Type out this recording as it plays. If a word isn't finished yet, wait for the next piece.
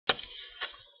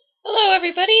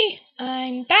everybody,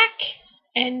 I'm back,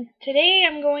 and today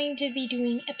I'm going to be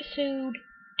doing episode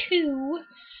 2,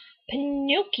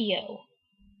 Pinocchio,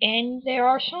 and there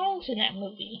are songs in that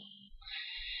movie.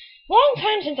 Long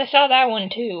time since I saw that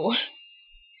one too.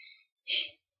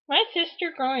 My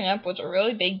sister growing up was a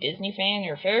really big Disney fan.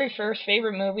 Her very first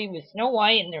favorite movie was Snow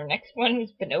White, and their next one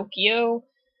was Pinocchio,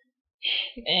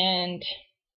 and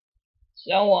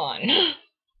so on.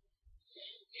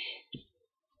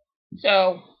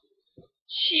 So,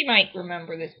 she might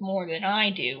remember this more than I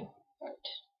do, but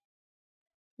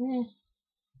oh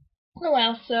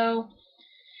well. So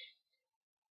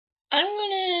I'm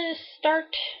gonna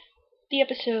start the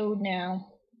episode now,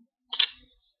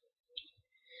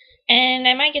 and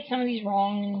I might get some of these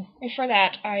wrong, and for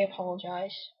that I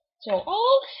apologize. So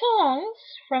all the songs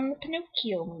from the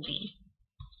Pinocchio movie.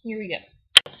 Here we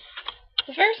go.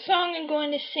 The first song I'm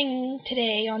going to sing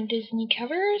today on Disney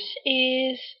Covers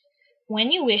is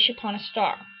When You Wish Upon a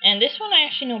Star. And this one I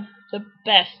actually know the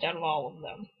best out of all of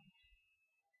them.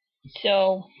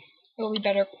 So, it'll be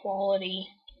better quality.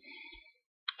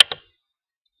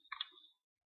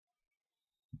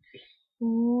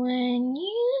 When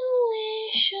you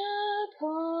wish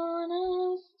upon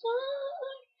a star,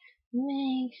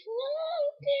 makes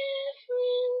no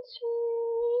difference who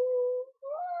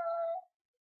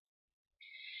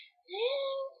you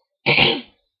are.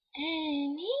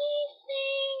 Anything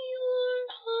your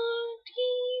heart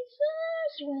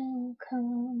desires will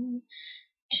come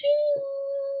to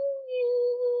you.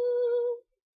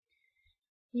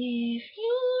 If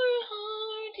your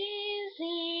heart is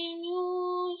in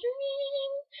your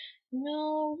dream,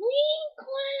 no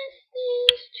request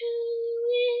is too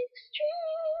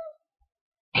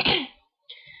extreme.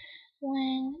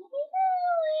 When you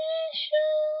wish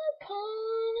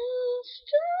upon a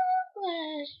star,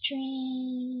 as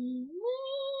dreamers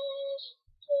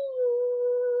do,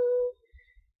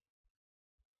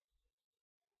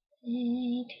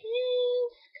 it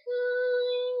is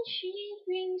kind she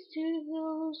brings to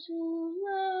those who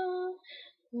love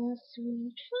the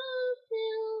sweet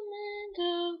fulfillment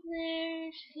of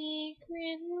their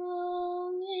secret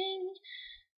longing,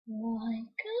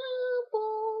 like a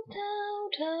bolt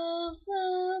out of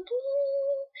the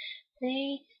blue.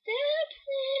 Fate steps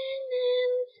in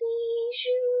and sees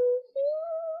you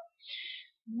through.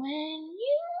 When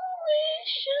you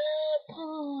wish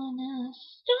upon a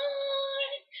star,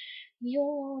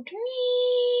 your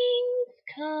dreams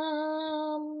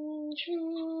come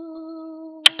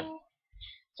true.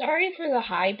 Sorry for the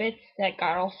high bits that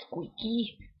got all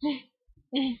squeaky.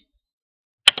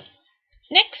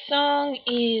 Next song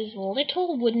is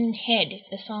Little Wooden Head,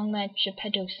 the song that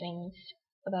Geppetto sings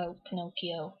about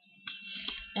Pinocchio.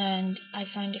 And I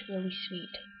find it really sweet.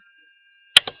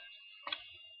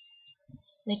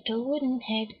 Little wooden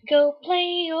head, go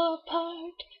play your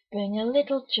part. Bring a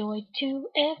little joy to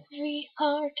every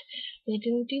heart.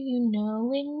 Little do you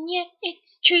know, and yet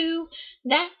it's true,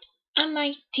 that I'm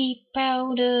mighty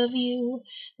proud of you.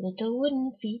 Little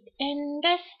wooden feet, and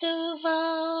best of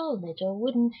all, little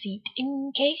wooden seat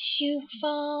in case you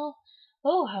fall.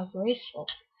 Oh, how graceful.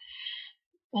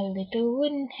 A little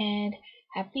wooden head,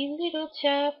 happy little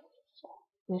chap,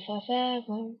 with a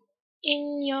feather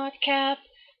in your cap.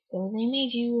 Though they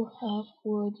made you of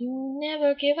wood, you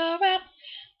never give a rap.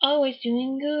 Always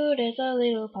doing good as a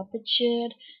little puppet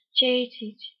should,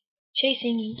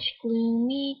 chasing each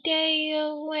gloomy day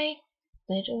away.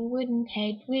 Little wooden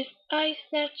head with eyes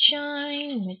that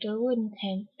shine, little wooden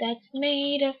head that's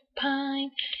made of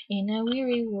pine. In a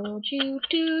weary world you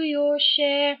do your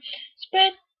share,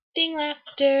 spreading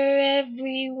laughter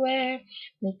everywhere.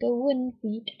 Little wooden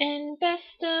feet, and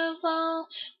best of all,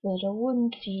 little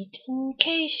wooden seat in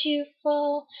case you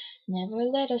fall. Never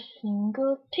let a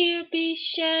single tear be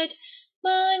shed,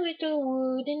 my little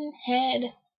wooden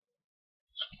head.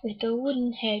 Little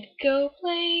wooden head, go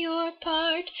play your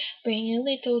part. Bring a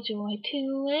little joy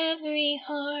to every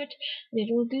heart.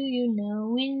 Little do you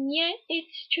know, and yet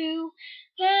it's true,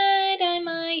 that I'm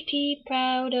mighty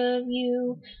proud of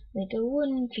you. Little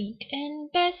wooden feet,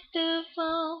 and best of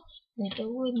all,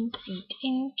 little wooden seat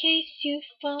in case you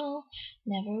fall.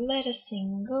 Never let a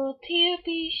single tear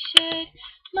be shed,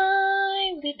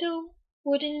 my little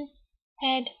wooden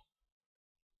head.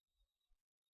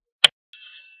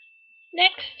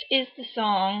 Next is the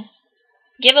song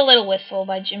Give a Little Whistle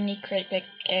by Jiminy Cricket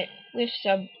with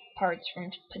sub parts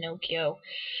from Pinocchio.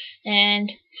 And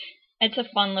it's a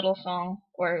fun little song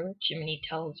where Jiminy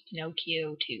tells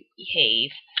Pinocchio to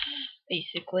behave,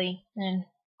 basically. And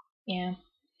yeah.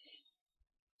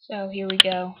 So here we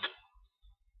go.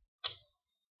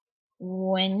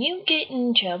 When you get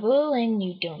in trouble and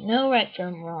you don't know right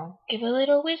from wrong, give a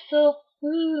little whistle,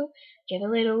 ooh, give a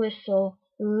little whistle,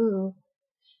 ooh.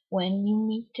 When you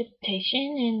meet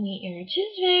temptation and the urge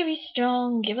is very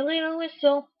strong, give a little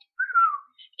whistle,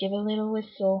 give a little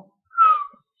whistle.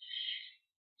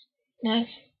 Now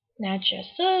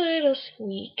just a little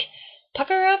squeak,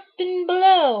 pucker up and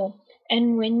blow.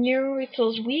 And when your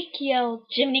whistle's weak, yell,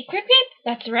 Jiminy Cricket,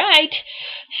 that's right.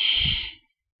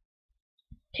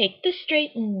 Take the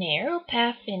straight and narrow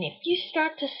path, and if you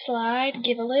start to slide,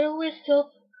 give a little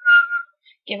whistle,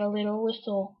 give a little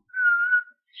whistle.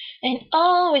 And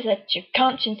always let your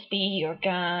conscience be your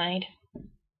guide.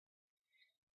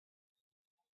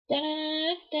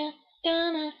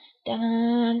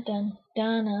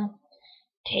 Da-da-da-da-da-da-da-da-da.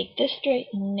 Take the straight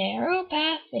and narrow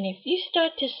path, and if you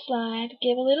start to slide,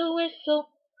 give a little whistle,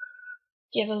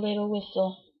 give a little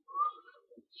whistle.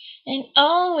 And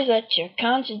always let your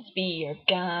conscience be your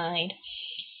guide.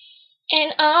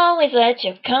 And always let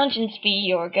your conscience be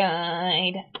your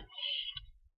guide.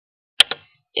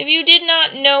 If you did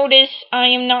not notice, I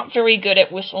am not very good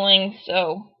at whistling,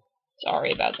 so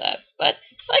sorry about that. But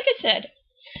like I said,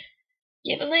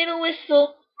 give a little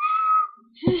whistle.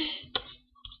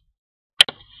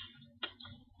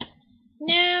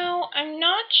 Now, I'm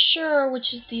not sure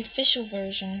which is the official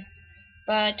version,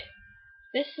 but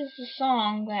this is the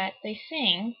song that they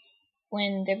sing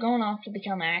when they're going off to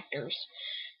become actors.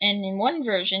 And in one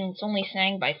version, it's only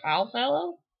sang by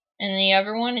Foulfellow, and the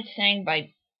other one, it's sang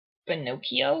by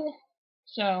Pinnochio.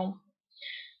 So,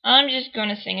 I'm just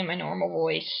gonna sing in my normal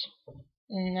voice.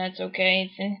 And that's okay.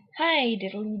 It's in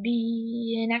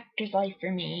Hi-diddle-dee-dee, an actor's life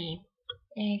for me.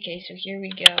 Okay, so here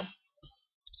we go.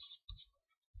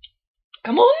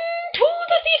 Come on to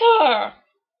the theater!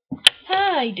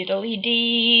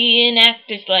 Hi-diddle-dee-dee, an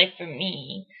actor's life for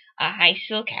me. A high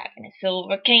silk hat and a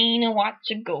silver cane, a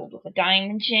watch of gold with a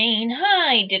diamond chain.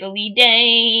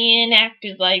 Hi-diddle-dee-day, an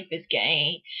actor's life is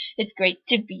gay. It's great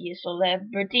to be a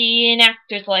celebrity, an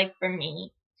actor's life for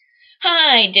me.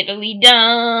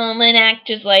 Hi-diddle-dee-dum, an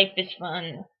actor's life is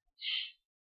fun.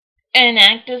 An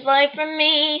actor's life for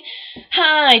me.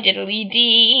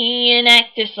 Hi-diddle-dee-dee, an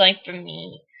actor's life for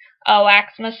me. A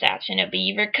wax mustache and a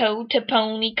beaver coat, a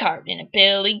pony cart and a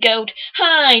billy goat.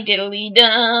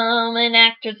 Hi-diddle-dee-dum, an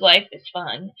actor's life is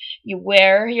fun. You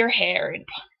wear your hair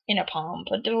in a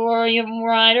pompadour, you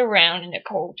ride around in a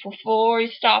colt before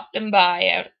you stop and buy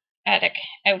out at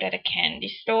a candy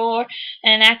store.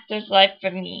 An actor's life for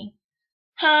me.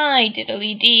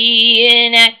 Hi-diddle-dee-dee,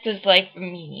 an actor's life for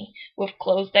me, with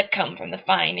clothes that come from the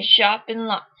finest shop and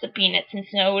lots of peanuts and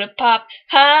snow to pop.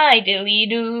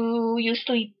 Hi-diddle-dee-doo, you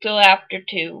sleep till after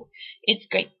 2. It's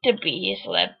great to be a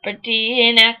celebrity,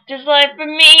 an actor's life for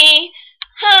me.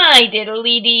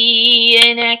 Hi-diddle-dee-dee,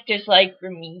 an actor's life for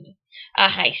me. A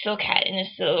high silk hat and a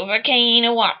silver cane,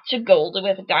 a watch of gold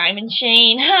with a diamond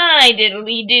chain.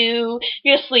 Hi-diddle-dee-doo,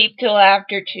 you sleep till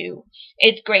after 2.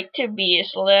 It's great to be a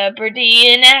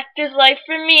celebrity, an actor's life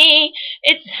for me.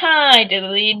 It's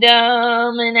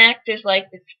hi-diddle-dee-dum, an actor's life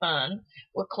is fun,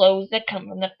 with clothes that come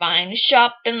from the finest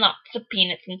shop and lots of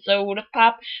peanuts and soda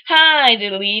pop.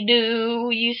 Hi-diddle-dee-doo,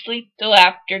 you sleep till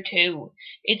after 2.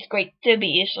 It's great to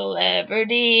be a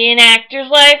celebrity, an actor's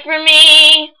life for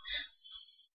me.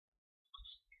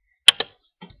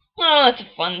 Oh, that's a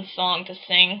fun song to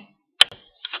sing.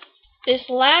 This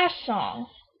last song,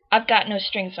 I've Got No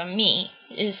Strings on Me,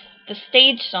 is the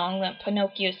stage song that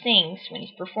Pinocchio sings when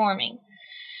he's performing.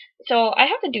 So I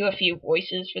have to do a few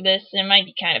voices for this, and it might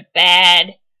be kind of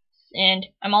bad. And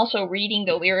I'm also reading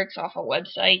the lyrics off a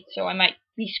website, so I might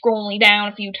be scrolling down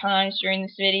a few times during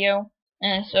this video.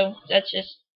 So that's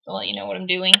just to let you know what I'm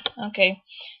doing. Okay,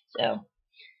 so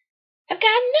I've got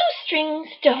no strings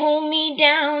to hold me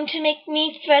down, to make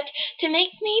me fret, to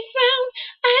make me frown.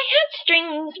 I had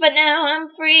strings, but now I'm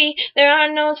free. There are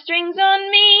no strings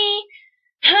on me.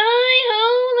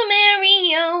 Hi-ho, the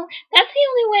merry-o, that's the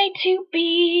only way to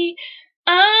be.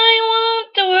 I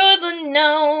want the world to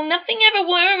know nothing ever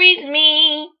worries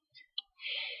me.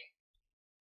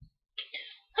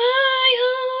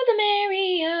 Hi-ho, the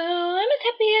merry-o, I'm as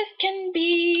happy as can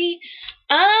be.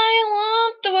 I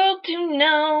want the world to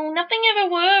know nothing ever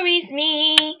worries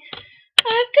me.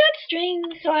 I've got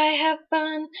strings, so I have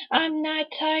fun. I'm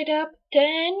not tied up to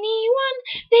anyone.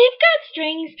 They've got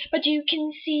strings, but you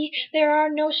can see there are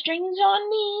no strings on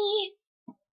me.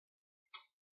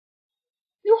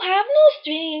 You have no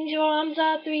strings, your arms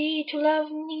are 3 to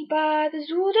love me by the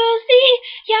zoo-da-zee.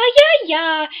 Yeah, yeah,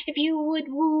 yeah, if you would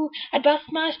woo, I'd bust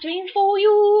my strings for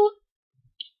you.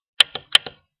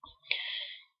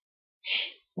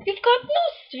 You've got no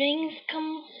strings,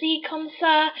 come see, come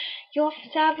ça. Your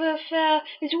savoir-faire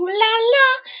is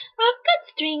ooh-la-la. I've got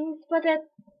strings, but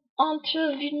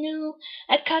entrevenue.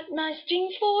 I'd cut my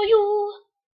strings for you.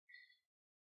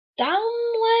 Down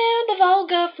where the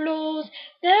Volga flows,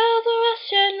 there's a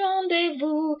Russian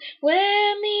rendezvous,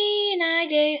 where me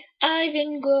and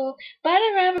Ivan go, but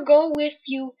I'd rather go with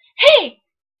you. Hey!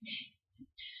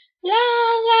 La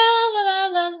la la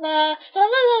la la la la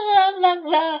la la la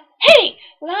la. Hey!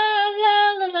 La la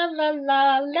la la la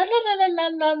la la la la la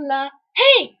la la.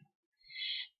 Hey!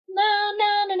 Na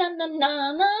na na na na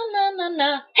na na na na na.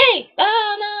 Hey! Na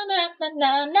na na na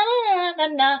na na na na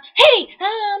na. Hey! Na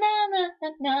na na na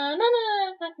na na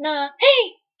na na. Hey!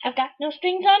 I've got no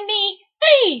strings on me.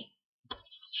 Hey!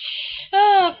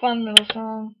 Ah, fun little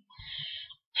song.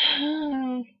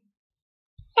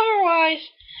 Otherwise,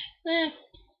 I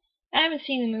haven't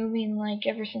seen the movie in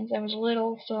ever since I was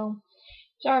little, so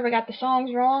sorry if I got the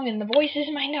songs wrong and the voices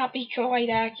might not be quite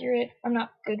accurate. I'm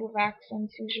not good with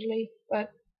accents usually,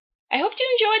 but I hope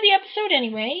you enjoyed the episode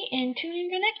anyway, and tune in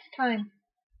for next time.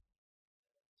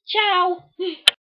 Ciao!